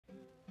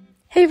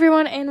Hey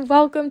everyone, and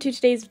welcome to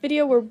today's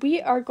video where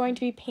we are going to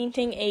be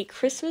painting a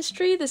Christmas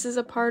tree. This is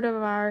a part of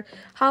our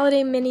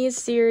holiday minis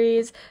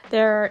series.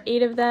 There are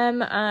 8 of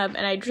them, and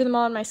I drew them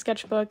all in my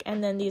sketchbook,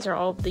 and then these are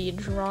all the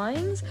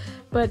drawings.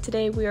 But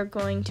today we are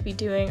going to be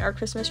doing our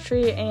Christmas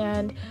tree,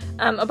 and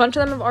a bunch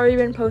of them have already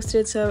been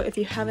posted, so if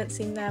you haven't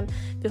seen them,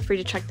 feel free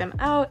to check them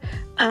out.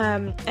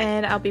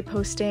 And I'll be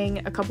posting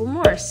a couple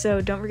more,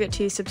 so don't forget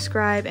to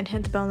subscribe and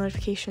hit the bell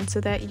notification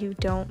so that you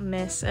don't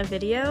miss a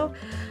video.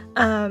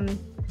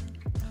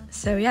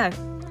 So yeah,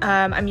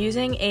 I'm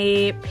using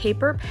a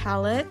paper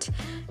palette,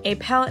 a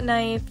palette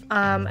knife,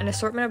 an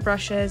assortment of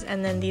brushes,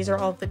 and then these are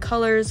all of the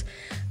colors,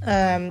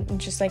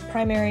 just like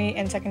primary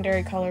and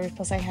secondary colors,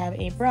 plus I have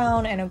a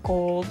brown and a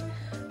gold,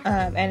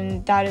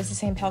 and that is the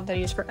same palette that I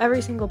use for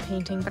every single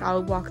painting, but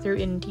I'll walk through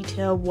in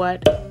detail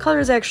what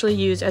colors I actually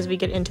use as we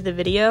get into the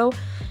video.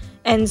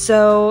 And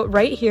so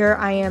right here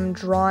I am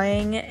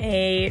drawing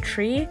a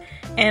tree,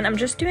 and I'm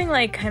just doing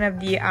like kind of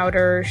the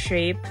outer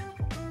shape.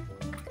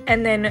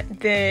 And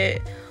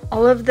then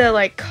all of the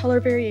like color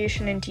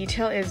variation and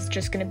detail is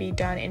just going to be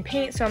done in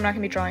paint, so I'm not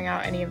going to be drawing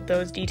out any of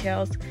those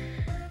details.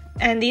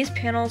 And these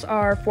panels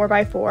are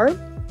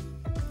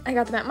 4x4. I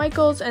got them at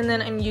Michael's, and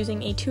then I'm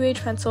using a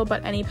 2H pencil,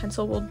 but any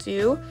pencil will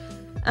do.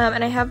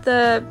 And I have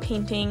the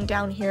painting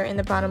down here in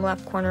the bottom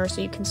left corner,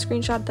 so you can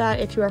screenshot that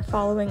if you are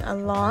following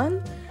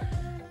along.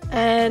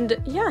 And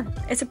yeah,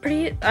 it's a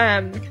pretty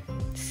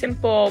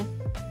simple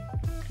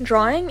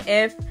drawing.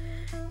 If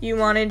you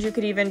wanted, you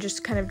could even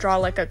just kind of draw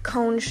like a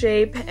cone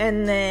shape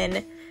and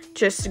then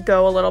just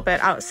go a little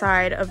bit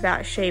outside of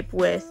that shape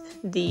with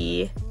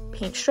the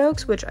paint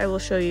strokes, which I will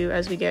show you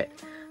as we get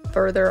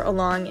further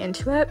along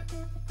into it.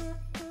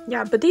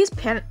 Yeah, but these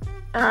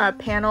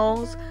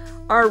panels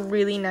are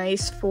really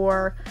nice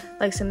for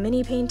like some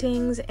mini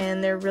paintings,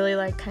 and they're really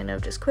like kind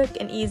of just quick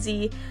and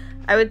easy.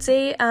 I would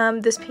say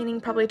this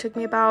painting probably took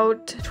me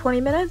about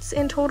 20 minutes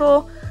in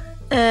total,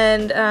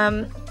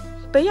 and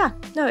but yeah,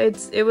 no,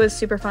 it was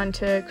super fun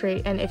to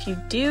create. And if you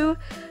do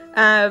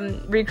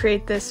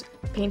recreate this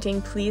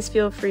painting, please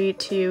feel free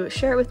to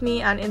share it with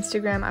me on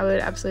Instagram. I would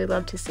absolutely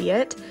love to see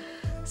it.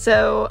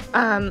 So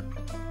I'm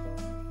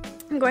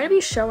going to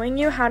be showing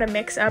you how to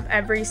mix up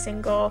every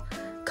single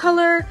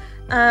color,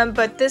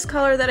 but this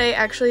color that I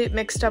actually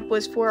mixed up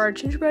was for our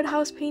gingerbread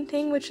house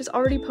painting, which is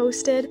already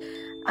posted.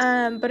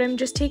 But I'm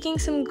just taking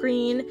some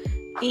green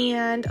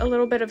and a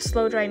little bit of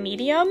slow dry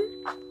medium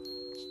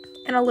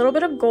and a little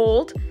bit of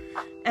gold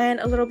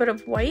and a little bit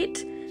of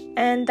white,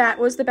 and that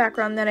was the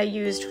background that I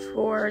used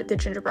for the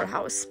gingerbread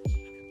house.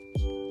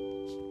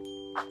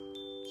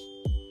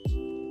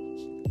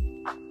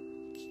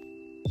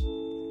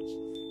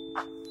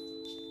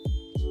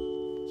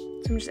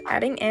 So I'm just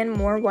adding in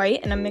more white,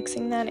 and I'm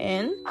mixing that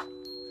in.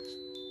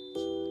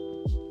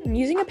 I'm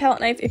using a palette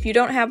knife. If you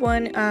don't have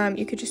one,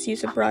 you could just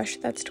use a brush.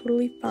 That's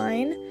totally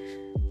fine.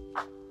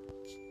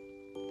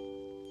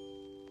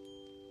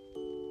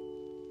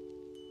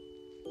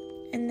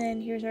 And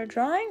then here's our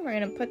drawing. We're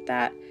going to put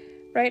that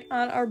right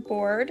on our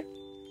board.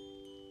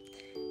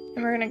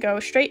 And we're going to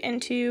go straight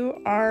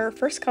into our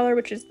first color,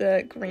 which is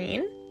the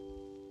green.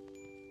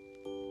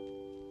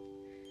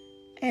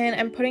 And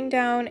I'm putting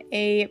down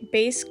a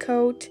base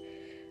coat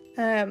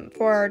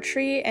for our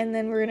tree, and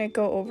then we're going to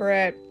go over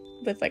it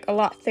with like a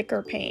lot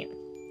thicker paint.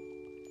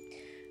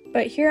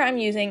 But here I'm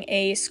using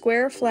a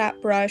square flat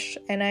brush,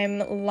 and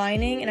I'm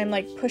lining, and I'm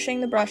like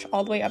pushing the brush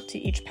all the way up to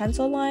each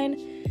pencil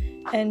line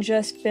and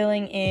just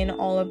filling in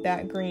all of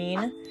that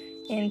green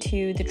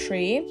into the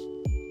tree.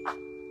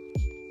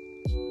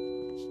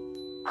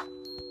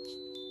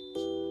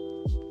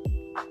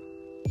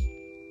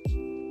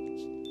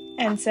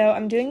 And so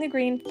I'm doing the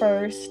green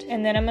first,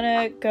 and then I'm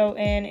gonna go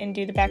in and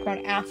do the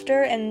background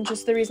after. And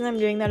just the reason I'm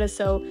doing that is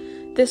so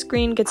this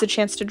green gets a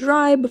chance to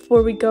dry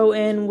before we go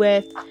in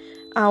with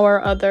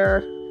our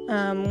other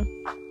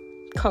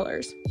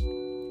colors.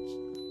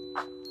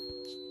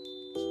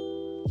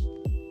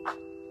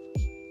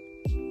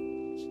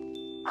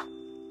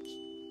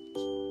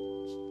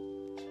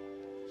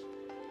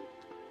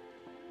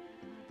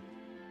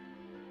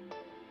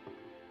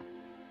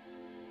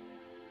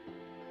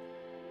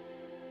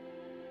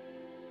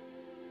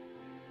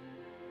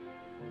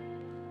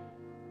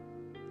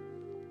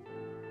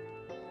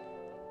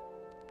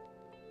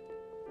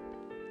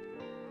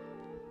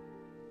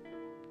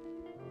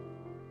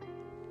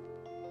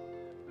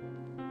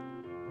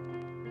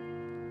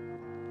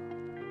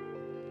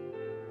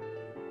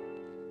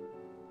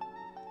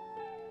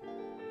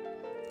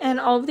 And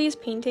all of these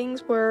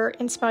paintings were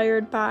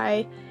inspired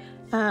by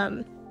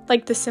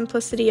like the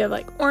simplicity of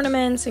like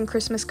ornaments and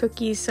Christmas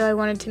cookies, so I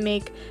wanted to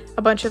make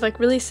a bunch of like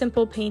really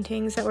simple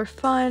paintings that were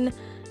fun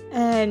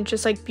and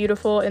just like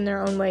beautiful in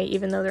their own way,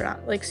 even though they're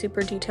not like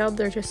super detailed.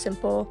 They're just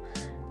simple,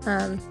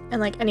 and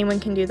like anyone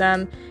can do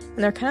them, and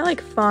they're kind of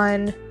like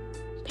fun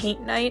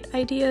paint night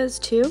ideas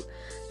too.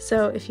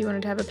 So if you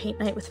wanted to have a paint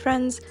night with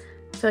friends,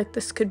 I feel like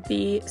this could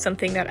be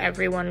something that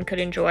everyone could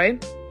enjoy.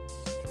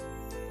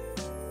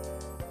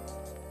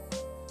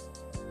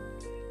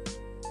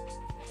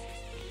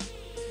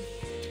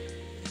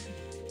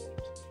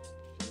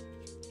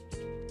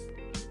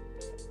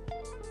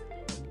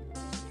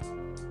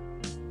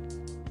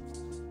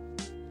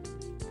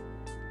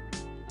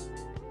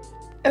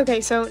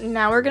 Okay, so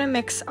now we're gonna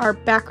mix our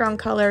background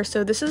color.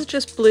 So this is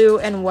just blue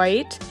and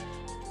white,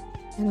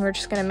 and we're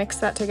just gonna mix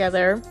that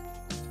together.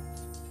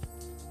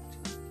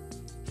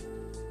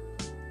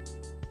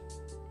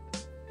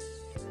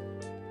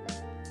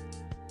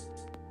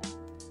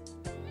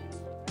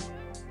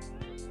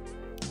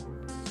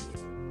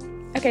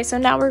 Okay, so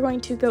now we're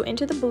going to go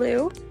into the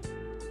blue,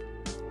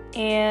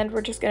 and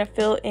we're just gonna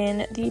fill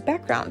in the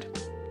background.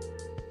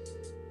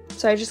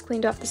 So I just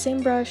cleaned off the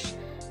same brush,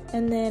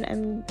 and then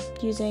I'm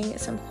using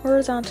some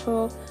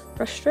horizontal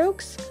brush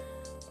strokes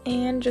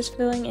and just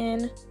filling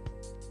in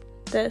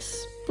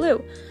this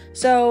blue.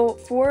 So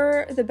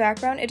for the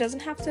background, it doesn't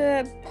have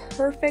to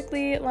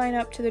perfectly line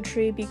up to the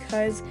tree,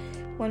 because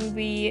when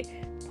we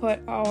put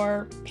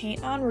our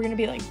paint on, we're going to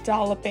be like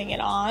dolloping it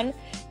on,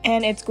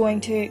 and it's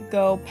going to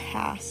go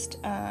past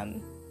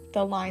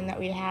the line that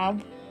we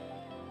have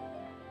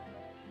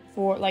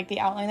for like the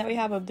outline that we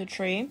have of the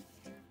tree.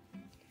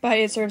 But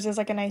it serves as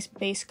like a nice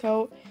base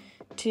coat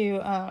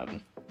to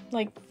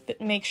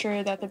make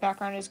sure that the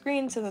background is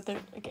green, so that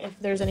if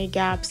there's any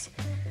gaps,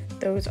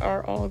 those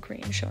are all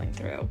green showing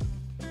through.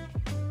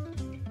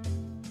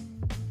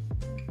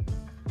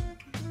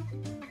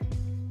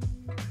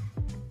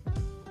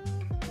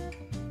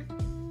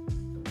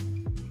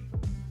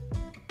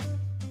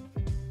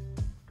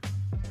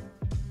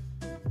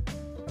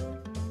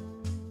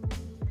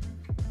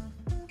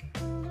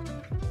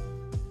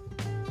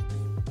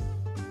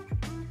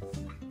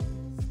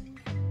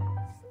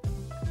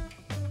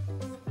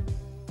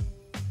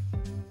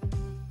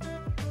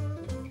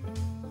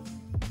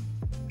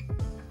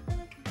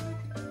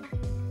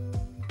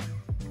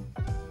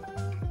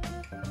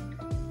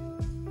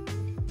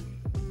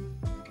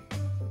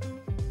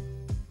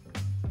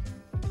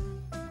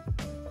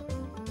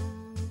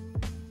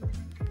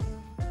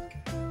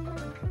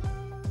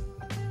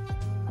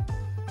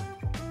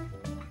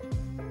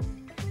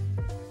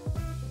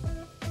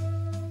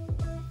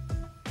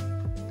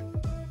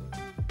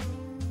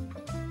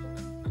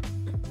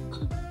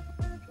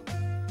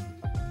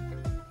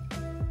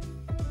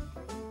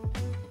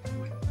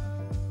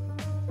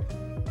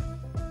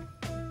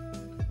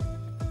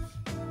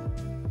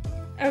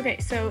 Okay,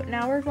 so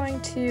now we're going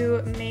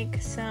to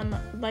make some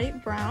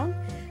light brown.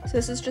 So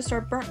this is just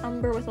our burnt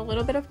umber with a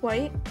little bit of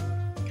white.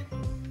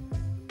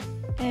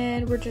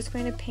 And we're just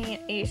going to paint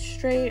a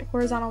straight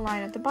horizontal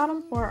line at the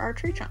bottom for our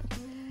tree trunk.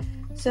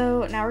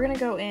 So now we're going to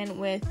go in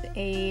with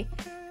a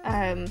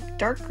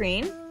dark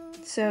green.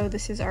 So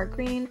this is our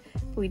green,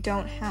 but we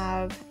don't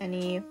have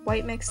any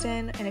white mixed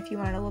in. And if you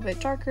want it a little bit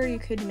darker, you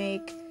could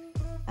make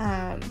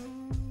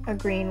a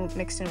green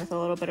mixed in with a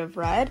little bit of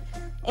red.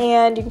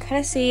 And you can kind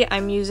of see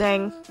I'm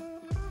using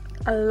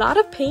a lot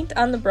of paint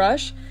on the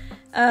brush.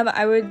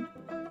 I would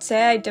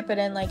say I dip it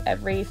in like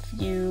every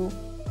few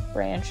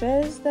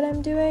branches that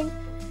I'm doing,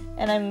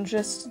 and I'm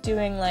just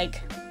doing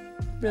like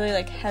really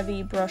like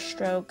heavy brush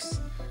strokes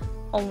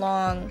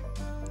along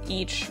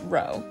each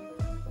row.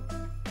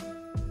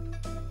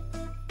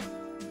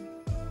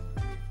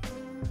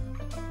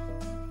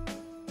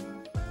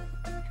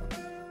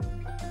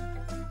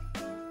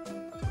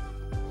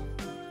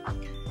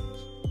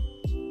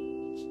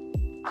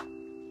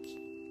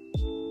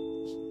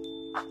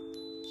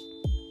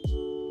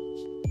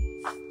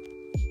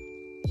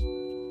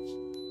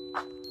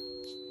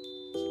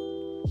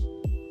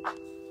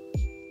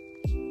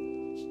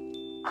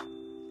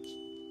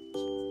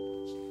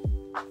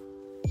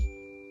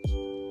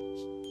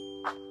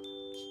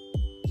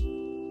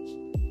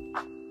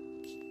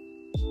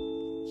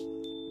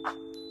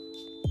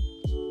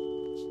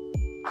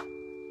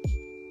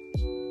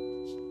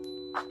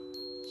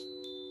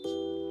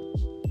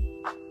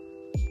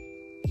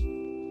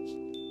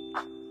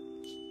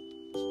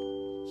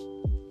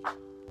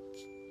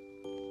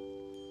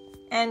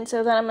 And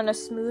so then I'm going to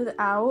smooth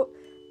out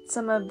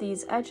some of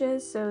these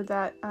edges so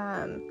that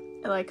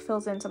it like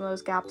fills in some of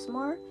those gaps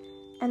more.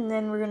 And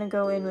then we're going to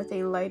go in with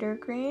a lighter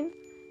green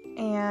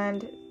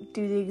and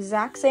do the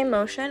exact same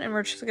motion, and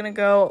we're just going to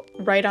go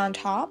right on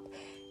top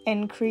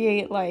and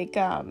create like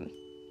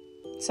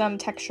some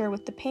texture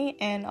with the paint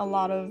and a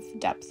lot of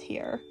depth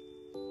here.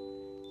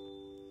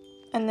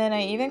 And then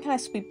I even kind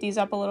of sweep these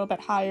up a little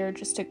bit higher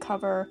just to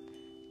cover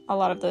a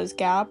lot of those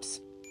gaps.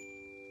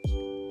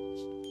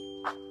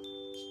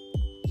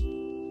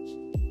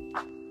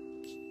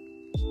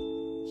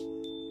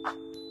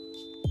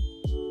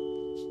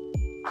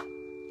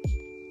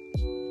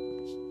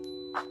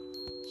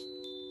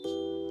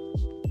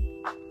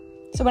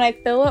 So when I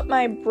fill up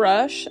my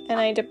brush and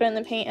I dip it in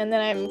the paint and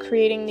then I'm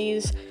creating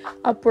these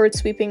upward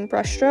sweeping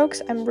brush strokes,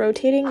 I'm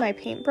rotating my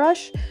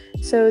paintbrush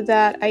so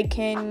that I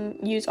can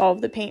use all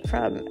of the paint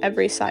from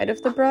every side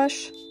of the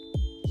brush.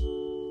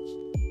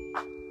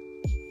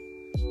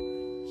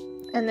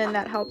 And then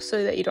that helps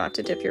so that you don't have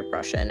to dip your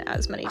brush in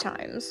as many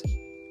times.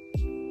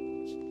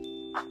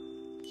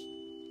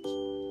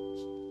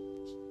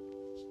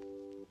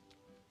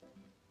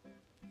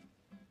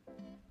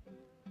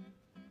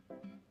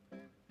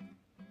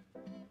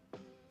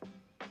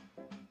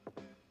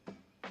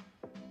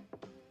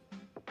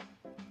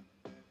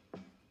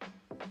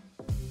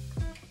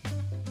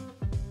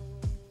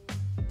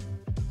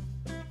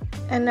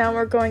 And now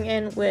we're going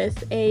in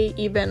with a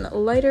even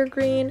lighter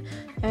green,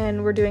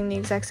 and we're doing the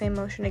exact same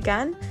motion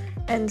again.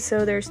 And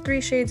so there's 3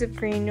 shades of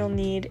green. You'll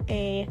need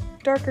a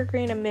darker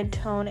green, a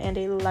mid-tone, and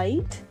a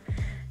light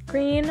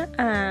green.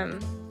 And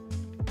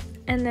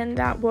then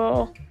that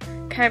will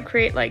kind of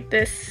create like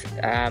this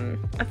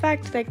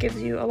effect that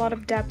gives you a lot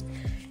of depth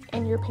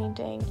in your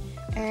painting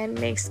and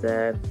makes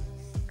the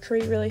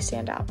tree really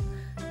stand out.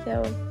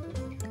 So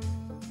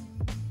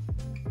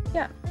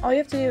yeah, all you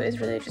have to do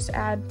is really just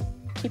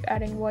keep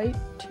adding white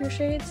to your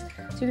shades.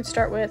 So you could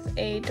start with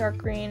a dark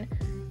green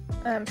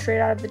straight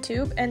out of the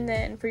tube, and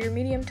then for your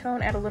medium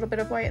tone add a little bit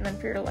of white, and then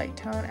for your light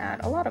tone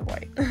add a lot of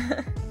white.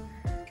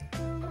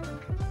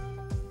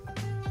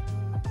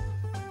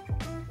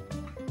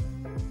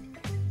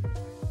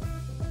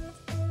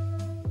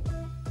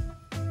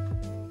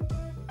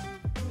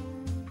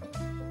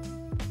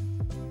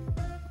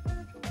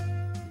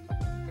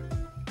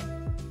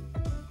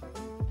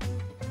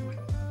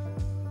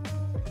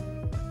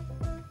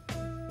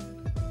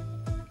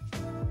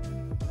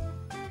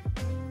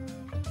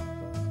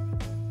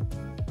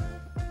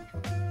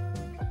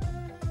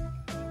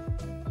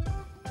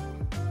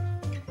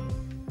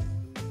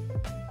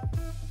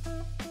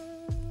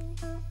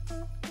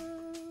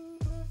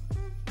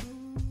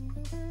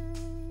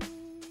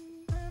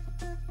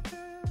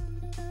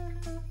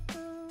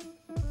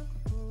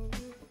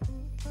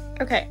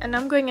 Okay, and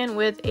I'm going in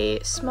with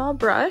a small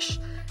brush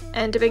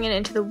and dipping it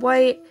into the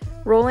white,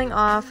 rolling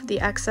off the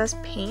excess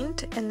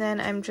paint, and then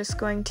I'm just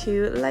going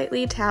to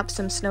lightly tap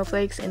some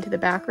snowflakes into the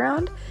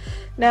background.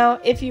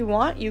 Now, if you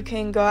want, you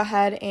can go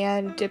ahead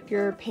and dip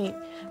your paint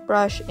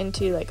brush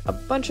into like a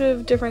bunch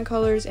of different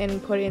colors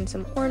and put in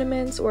some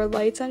ornaments or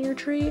lights on your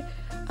tree.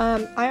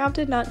 I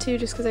opted not to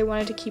just because I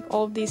wanted to keep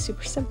all of these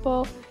super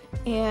simple,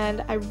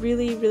 and I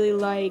really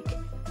like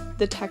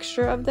the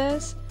texture of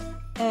this.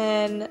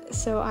 And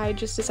so I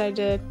just decided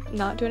to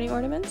not do any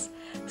ornaments.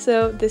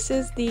 So this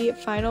is the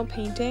final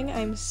painting.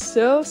 I'm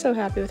so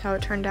happy with how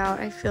it turned out.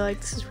 I feel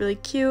like this is really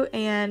cute,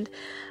 and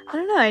I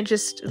don't know, I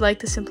just like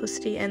the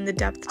simplicity and the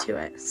depth to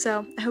it.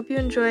 So I hope you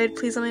enjoyed.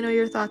 Please let me know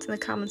your thoughts in the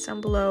comments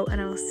down below,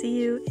 and I will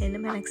see you in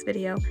my next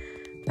video.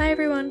 Bye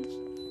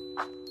everyone!